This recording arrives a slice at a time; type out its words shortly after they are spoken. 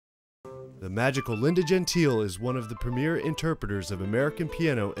The magical Linda Gentille is one of the premier interpreters of American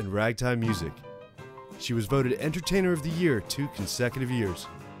piano and ragtime music. She was voted Entertainer of the Year 2 consecutive years.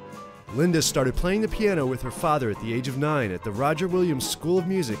 Linda started playing the piano with her father at the age of 9 at the Roger Williams School of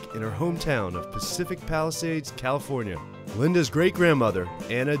Music in her hometown of Pacific Palisades, California. Linda's great-grandmother,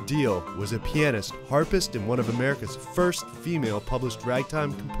 Anna Deal, was a pianist, harpist, and one of America's first female published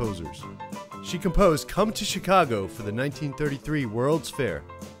ragtime composers. She composed Come to Chicago for the 1933 World's Fair.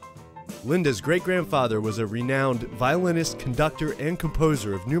 Linda's great-grandfather was a renowned violinist, conductor, and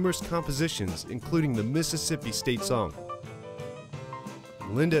composer of numerous compositions, including the Mississippi State Song.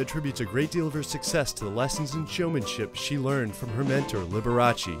 Linda attributes a great deal of her success to the lessons in showmanship she learned from her mentor,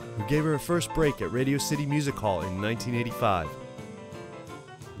 Liberace, who gave her a first break at Radio City Music Hall in 1985.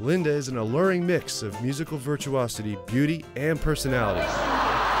 Linda is an alluring mix of musical virtuosity, beauty, and personality.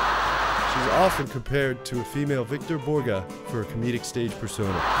 She's often compared to a female Victor Borge for a comedic stage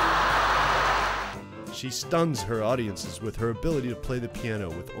persona. She stuns her audiences with her ability to play the piano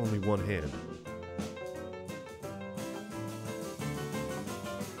with only one hand.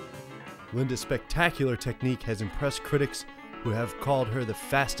 Linda's spectacular technique has impressed critics who have called her the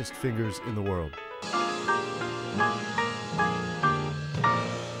fastest fingers in the world.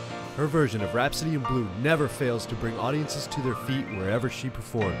 Her version of Rhapsody in Blue never fails to bring audiences to their feet wherever she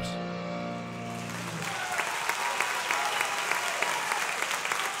performs.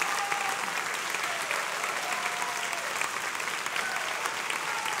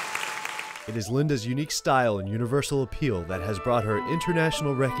 It is Linda's unique style and universal appeal that has brought her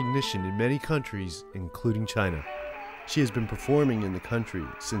international recognition in many countries, including China. She has been performing in the country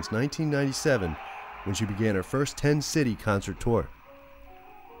since 1997, when she began her first 10-city concert tour.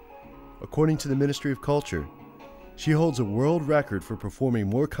 According to the Ministry of Culture, she holds a world record for performing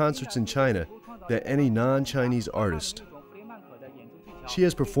more concerts in China than any non-Chinese artist. She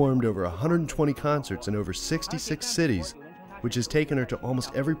has performed over 120 concerts in over 66 cities, which has taken her to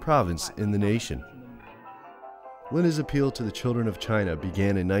almost every province in the nation. Linda's appeal to the children of China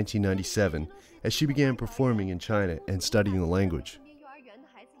began in 1997 as she began performing in China and studying the language.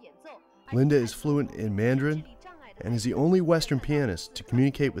 Linda is fluent in Mandarin and is the only Western pianist to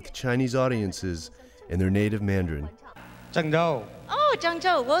communicate with Chinese audiences in their native Mandarin. Gentille. Oh,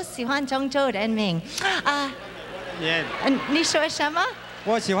 Gentille, 我喜欢郑州人民。你说什么？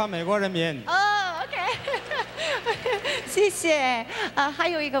我喜欢美国人民。谢谢。还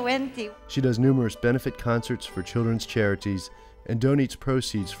有一个问题。 She does numerous benefit concerts for children's charities and donates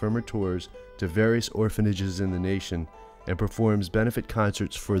proceeds from her tours to various orphanages in the nation and performs benefit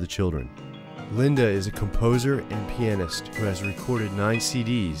concerts for the children. Linda is a composer and pianist who has recorded 9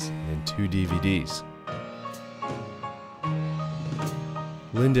 CDs and 2 DVDs.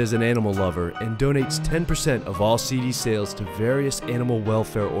 Linda is an animal lover and donates 10% of all CD sales to various animal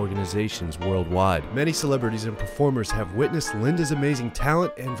welfare organizations worldwide. Many celebrities and performers have witnessed Linda's amazing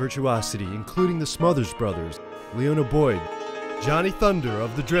talent and virtuosity, including the Smothers Brothers, Leona Boyd, Johnny Thunder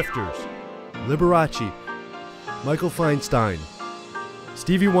of the Drifters, Liberace, Michael Feinstein,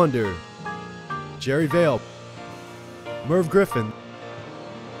 Stevie Wonder, Jerry Vale, Merv Griffin,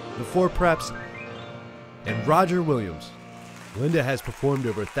 the Four Preps, and Roger Williams. Linda has performed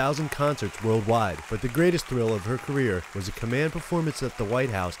over 1,000 concerts worldwide, but the greatest thrill of her career was a command performance at the White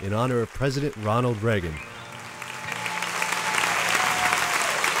House in honor of President Ronald Reagan.